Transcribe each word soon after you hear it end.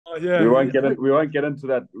Yeah, We won't get in, we won't get into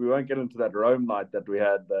that. We won't get into that Rome night that we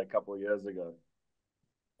had a couple of years ago.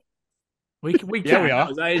 we Yeah, we can. That are.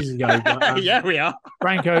 was ages ago. But Yeah, we are.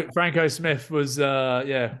 Franco Smith was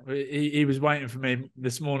he was waiting for me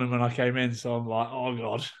this morning when I came in, so I'm like, oh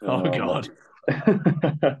god, oh Oh god.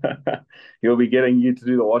 man. He'll be getting you to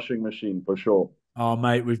do the washing machine for sure. Oh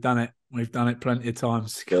mate, we've done it. We've done it plenty of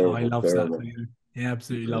times. God, he Terrible, loves that terrible. thing. He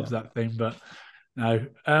absolutely Yeah. loves that thing. But no,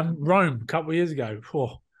 Rome a couple of years ago. Yeah,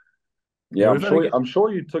 Yeah, I'm we've had a sure. good. I'm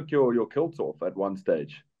sure you took your kilt off at one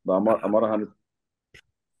stage, but I'm not 100.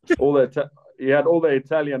 All the you had all the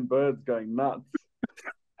Italian birds going nuts.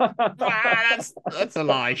 That's a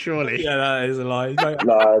lie, surely. Yeah, that is a lie. Mate,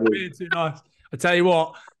 No, it is. being too nice. I tell you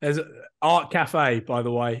what, there's Art Cafe, by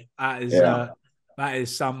the way. Yeah, That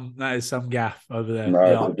is some gaff over there. no, The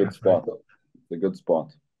it's a Art good Cafe. spot. It's a good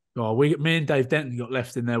spot. Oh, me and Dave Denton got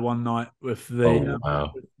left in there one night Oh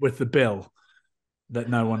wow. with the bill that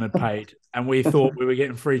no one had paid, and we thought we were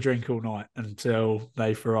getting free drink all night until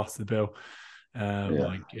they threw us the bill. Yeah.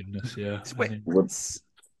 My goodness, yeah. Wait, What-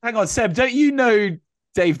 hang on, Seb. Don't you know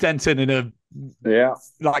Dave Denton in a Yeah,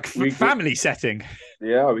 family setting?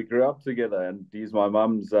 yeah, we grew up together, and he's my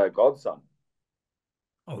mum's godson.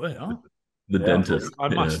 Oh, they are. The Yeah. dentist. I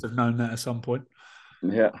must have known that at some point.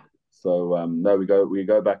 Yeah. So no, we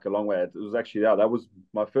go back a long way. It was actually that was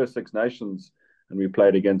my first Six Nations, and we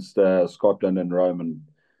played against Scotland and Rome, and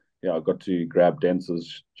yeah, I got to grab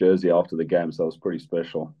Dence's jersey after the game, so it was pretty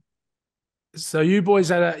special. So you boys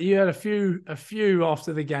had a few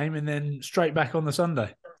after the game, and then straight back on the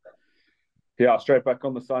Sunday. Yeah, straight back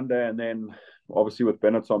on the Sunday, and then obviously with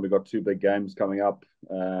Benetton, we got two big games coming up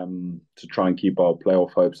to try and keep our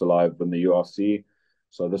playoff hopes alive in the URC.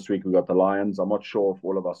 So this week we got the Lions. I'm not sure if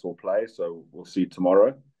all of us will play, so we'll see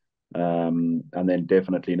tomorrow. And then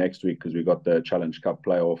definitely next week because we got the Challenge Cup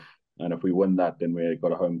playoff, and if we win that, then we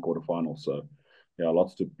got a home quarterfinal. So yeah,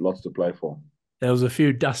 lots to play for. There was a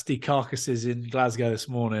few dusty carcasses in Glasgow this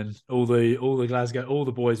morning. All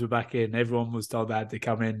the boys were back in. Everyone was told they had to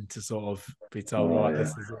come in to sort of be told, right, this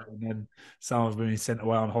is it. And then some have been sent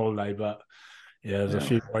away on holiday. But yeah, there's a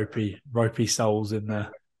few ropey souls in there.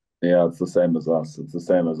 Yeah, it's the same as us. It's the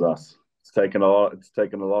same as us. It's taken a lot. It's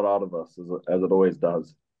taken a lot out of us as it always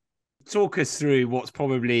does. Talk us through what's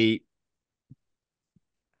probably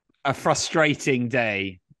a frustrating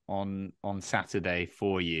day on Saturday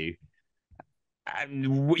for you.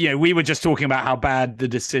 And we were just talking about how bad the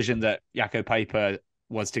decision that Jaco Paper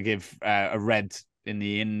was to give a red in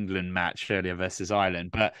the England match earlier versus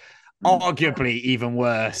Ireland, but arguably even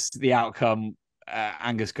worse, the outcome,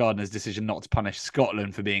 Angus Gardner's decision not to punish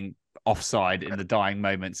Scotland for being offside in the dying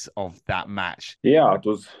moments of that match. Yeah, it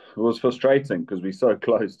was frustrating because we're so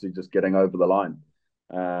close to just getting over the line.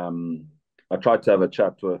 I tried to have a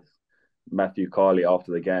chat with Matthew Carley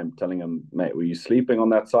after the game, telling him, mate, were you sleeping on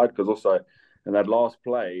that side? Because also in that last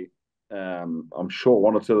play, I'm sure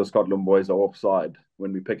one or two of the Scotland boys are offside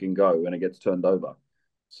when we pick and go when it gets turned over.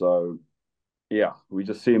 So yeah, we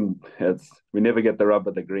just we never get the rub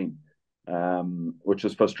of the green, which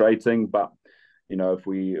is frustrating. But if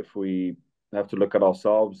we have to look at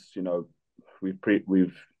ourselves,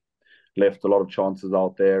 we've left a lot of chances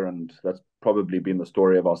out there, and that's probably been the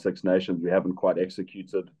story of our Six Nations. We haven't quite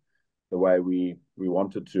executed the way we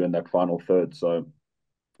wanted to in that final third. So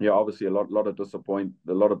yeah, obviously a lot of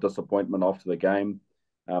disappointment after the game.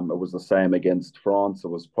 It was the same against France. It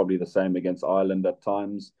was probably the same against Ireland at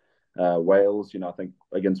times. Wales, I think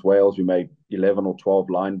against Wales we made 11 or 12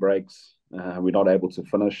 line breaks. We're not able to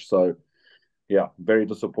finish. So yeah, very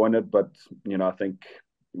disappointed. But I think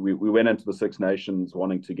we went into the Six Nations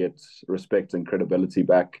wanting to get respect and credibility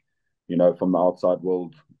back, from the outside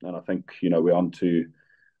world. And I think we're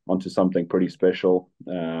onto something pretty special.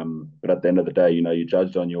 But at the end of the day, you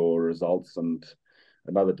judged on your results, and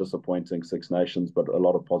another disappointing Six Nations, but a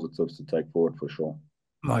lot of positives to take forward for sure.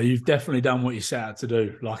 No, you've definitely done what you set out to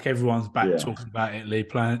do. Like everyone's back talking about Italy,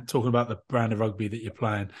 talking about the brand of rugby that you're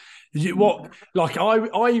playing.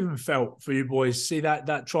 I even felt for you boys, see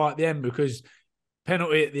that try at the end, because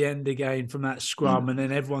penalty at the end again from that scrum, and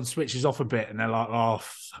then everyone switches off a bit, and they're like, "Oh,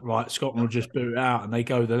 right, Scotland will just boot it out," and they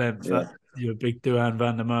go the length. Yeah. That big Duhan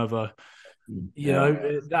van der Merwe.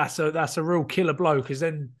 That's a real killer blow, because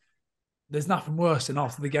then there's nothing worse than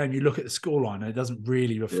after the game you look at the scoreline and it doesn't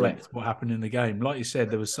really reflect what happened in the game. Like you said,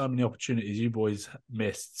 there was so many opportunities you boys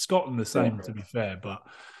missed. Scotland the same, to be fair, but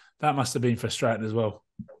that must have been frustrating as well.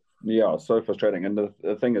 Yeah, so frustrating. And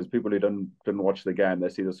the thing is, people who didn't watch the game, they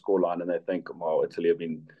see the scoreline and they think, well, Italy have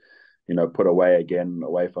been, put away again,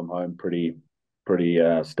 away from home, pretty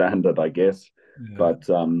standard, I guess. Yeah. But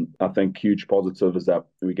I think huge positive is that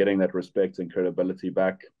we're getting that respect and credibility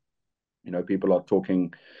back. people are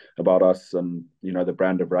talking about us and, the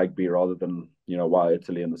brand of rugby rather than, why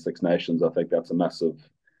Italy and the Six Nations. I think that's a massive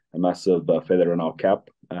feather in our cap.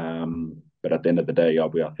 But at the end of the day,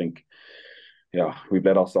 I think, we've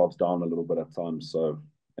let ourselves down a little bit at times. So,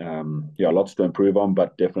 lots to improve on,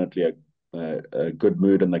 but definitely a good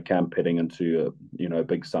mood in the camp heading into, a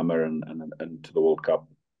big summer and to the World Cup.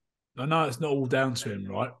 I know it's not all down to him,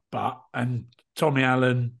 right? And Tommy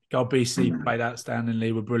Allen, Galbisi played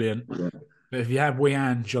outstandingly, were brilliant. Yeah. But if you have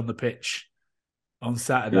Ange on the pitch on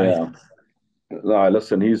Saturday, no,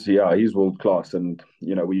 listen, he's world class, and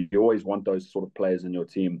we always want those sort of players in your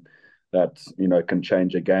team that can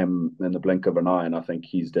change a game in the blink of an eye, and I think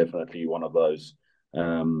he's definitely one of those.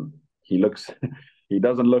 He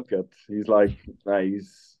doesn't look it. He's like,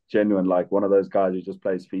 he's genuine, like one of those guys who just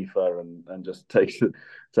plays FIFA and just takes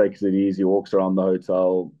it easy, walks around the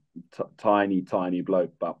hotel, tiny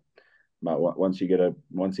bloke, but once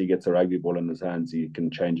he gets a rugby ball in his hands, he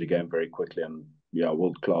can change a game very quickly, and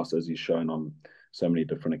world class, as he's shown on so many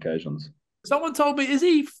different occasions. Someone told me, is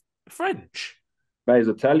he French? Mate, his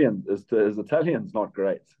Italian's not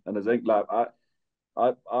great, and his like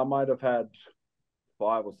I might have had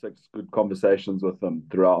 5 or 6 good conversations with him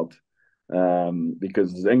throughout,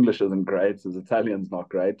 because his English isn't great, his Italian's not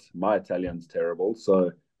great, my Italian's terrible,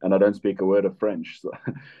 and I don't speak a word of French,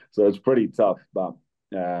 so it's pretty tough. But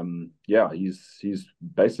he's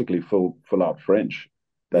basically full out French.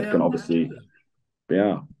 That can obviously,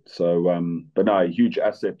 So, but no, a huge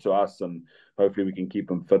asset to us, and hopefully we can keep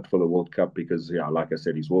him fit for the World Cup because, like I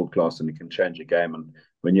said, he's world class and he can change a game. And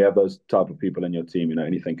when you have those type of people in your team,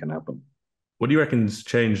 anything can happen. What do you reckon's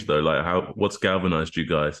changed though? Like, what's galvanized you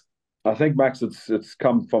guys? I think, Max, it's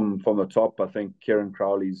come from the top. I think Kieran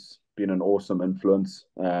Crowley's been an awesome influence.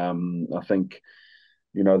 I think,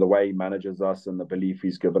 the way he manages us and the belief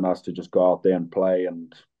he's given us to just go out there and play,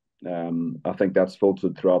 and I think that's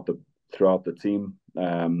filtered throughout the team,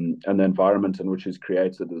 and the environment in which he's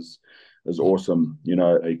created is awesome.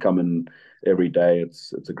 You come in every day,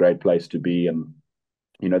 it's a great place to be, and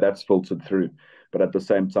that's filtered through. But at the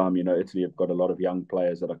same time, Italy have got a lot of young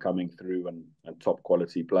players that are coming through, and top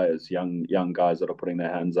quality players, young guys that are putting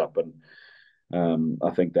their hands up, and I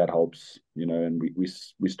think that helps. And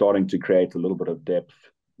we're starting to create a little bit of depth.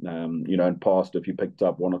 In past, if you picked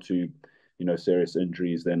up 1 or 2, serious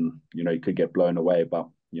injuries, then you could get blown away. But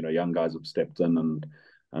young guys have stepped in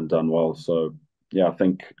and done well. So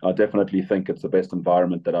I definitely think it's the best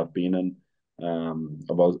environment that I've been in.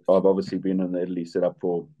 I've obviously been in the Italy setup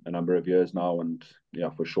for a number of years now, and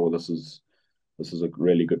for sure this is a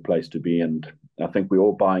really good place to be, and I think we're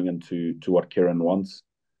all buying into what Kieran wants,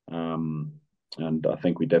 and I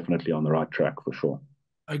think we're definitely on the right track for sure.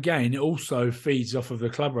 Again, it also feeds off of the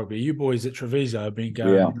club rugby. You boys at Treviso have been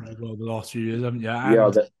going well the last few years, haven't you?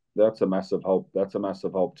 And that's a massive help. That's a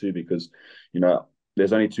massive help too, because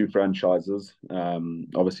there's only 2 franchises.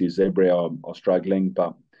 Obviously Zebre are struggling,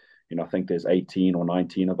 but I think there's 18 or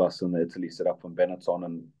 19 of us in the Italy setup from Benetton,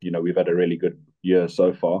 and we've had a really good year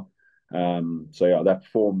so far. That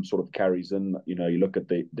form sort of carries in. You look at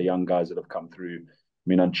the young guys that have come through.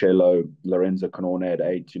 Minancello, Lorenzo Canone at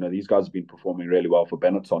 8. These guys have been performing really well for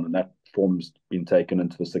Benetton, and that form's been taken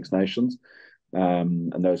into the Six Nations.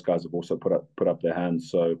 And those guys have also put up their hands.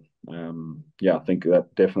 So I think that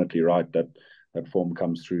definitely right. That form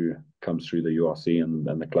comes through the URC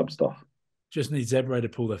and the club stuff. Just need Zebre to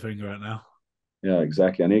pull their finger out now. Yeah,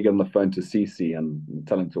 exactly. I need to get on the phone to Cece and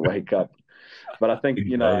tell him to wake up. But I think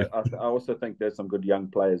I also think there's some good young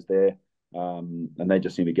players there, and they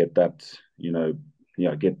just need to get that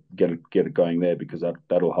get it going there, because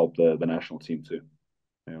that'll help the national team too.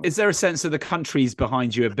 Is there a sense that the country's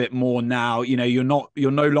behind you a bit more now? You're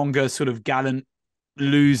no longer sort of gallant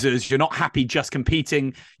losers. You're not happy just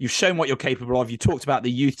competing. You've shown what you're capable of. You talked about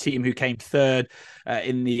the youth team who came 3rd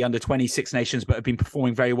in the under-20 Six Nations, but have been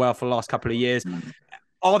performing very well for the last couple of years.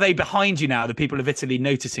 Are they behind you now, the people of Italy,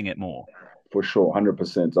 noticing it more? For sure,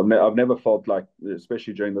 100%. I've never felt like,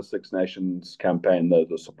 especially during the Six Nations campaign,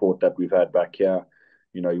 the support that we've had back here.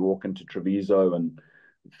 You walk into Treviso and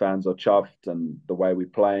fans are chuffed, and the way we're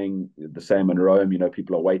playing, the same in Rome.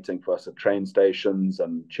 People are waiting for us at train stations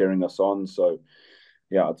and cheering us on. So,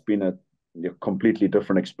 it's been a completely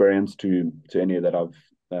different experience to any that I've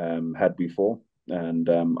had before, and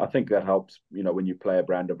I think that helps. When you play a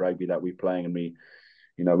brand of rugby that we're playing, and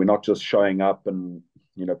we're not just showing up and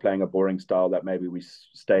playing a boring style that maybe we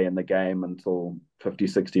stay in the game until 50,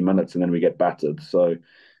 60 minutes and then we get battered. So,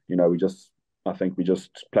 I think we're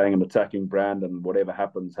just playing an attacking brand, and whatever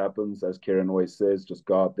happens, happens. As Kieran always says, just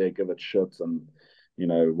go out there, give it shit, and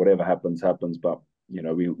whatever happens, happens. But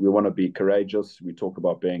we want to be courageous. We talk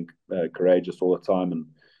about being courageous all the time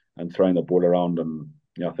and throwing the ball around, and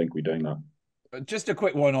I think we're doing that. Just a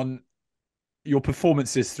quick one on your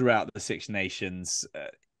performances throughout the Six Nations.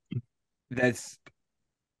 There's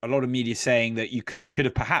a lot of media saying that you could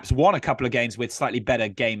have perhaps won a couple of games with slightly better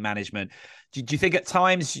game management. Do you think at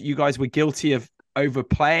times you guys were guilty of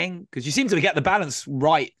overplaying? Because you seem to get the balance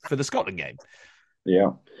right for the Scotland game.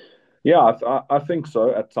 Yeah, I think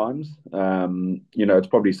so at times. It's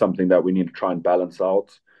probably something that we need to try and balance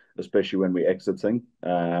out, especially when we're exiting.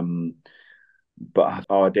 But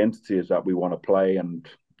our identity is that we want to play and,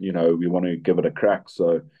 we want to give it a crack.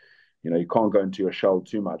 So, you can't go into your shell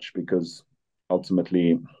too much because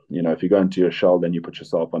ultimately, if you go into your shell, then you put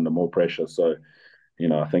yourself under more pressure. So,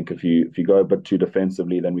 I think if you go a bit too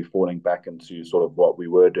defensively, then we're falling back into sort of what we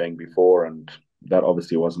were doing before, and that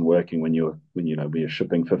obviously wasn't working when we were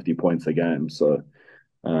shipping 50 points a game. So,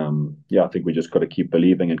 I think we just got to keep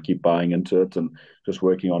believing and keep buying into it and just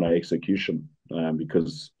working on our execution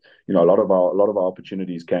because a lot of our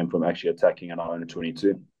opportunities came from actually attacking in our own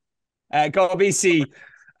 22. Garbisi,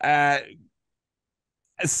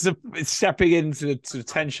 stepping into the sort of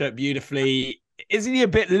 10 shirt beautifully. Isn't he a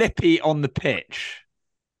bit lippy on the pitch?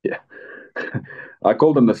 Yeah. I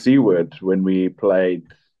called him the C word when we played,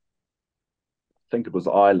 I think it was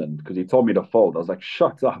Ireland, because he told me to fold. I was like,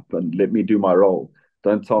 shut up and let me do my role.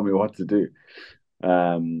 Don't tell me what to do.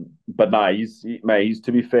 But no, he's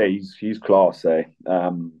to be fair, he's class, eh?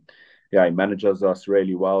 He manages us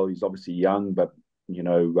really well. He's obviously young, but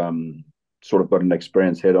sort of got an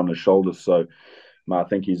experienced head on his shoulders. So I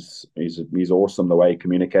think he's awesome the way he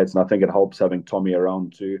communicates, and I think it helps having Tommy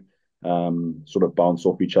around too. Sort of bounce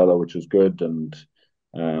off each other, which is good. And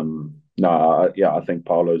I think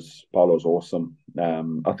Paolo's awesome.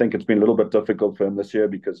 I think it's been a little bit difficult for him this year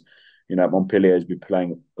because Montpellier has been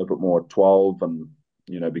playing a bit more at 12, and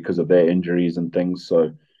because of their injuries and things,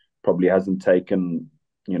 so probably hasn't taken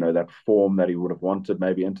that form that he would have wanted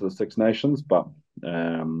maybe into the Six Nations. But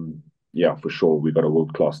for sure, we've got a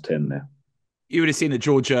world-class 10 there. You would have seen that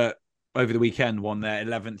Georgia over the weekend won their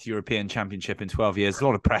 11th European Championship in 12 years. A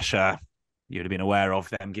lot of pressure you would have been aware of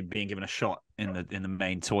them being given a shot in the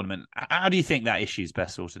main tournament. How do you think that issue is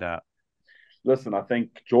best sorted out? Listen, I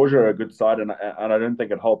think Georgia are a good side, and I don't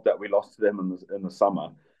think it helped that we lost to them in the summer.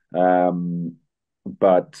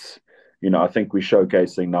 But I think we're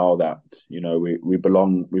showcasing now that we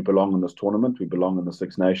belong in this tournament. We belong in the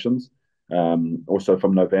Six Nations. Also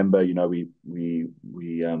from November, we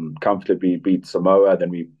comfortably beat Samoa,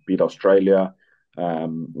 then we beat Australia.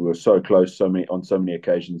 We were so close on so many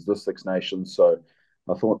occasions this Six Nations. So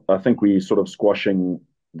I think we sort of squashing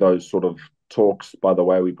those sort of talks by the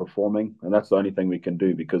way we're performing, and that's the only thing we can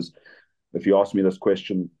do. Because if you asked me this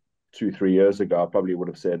question 2-3 years ago, I probably would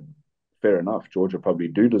have said, fair enough, Georgia probably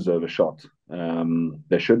do deserve a shot.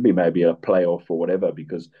 There should be maybe a playoff or whatever,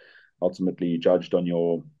 because ultimately you judged on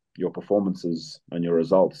your performances and your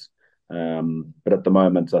results. But at the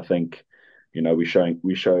moment, I think we're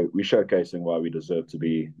showcasing why we deserve to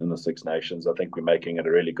be in the Six Nations. I think we're making it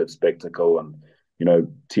a really good spectacle, and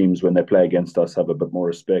teams when they play against us have a bit more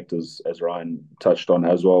respect, as Ryan touched on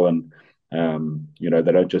as well. And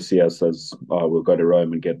they don't just see us as, oh, we'll go to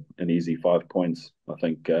Rome and get an easy 5 points. I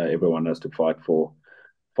think everyone has to fight for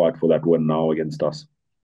that win now against us.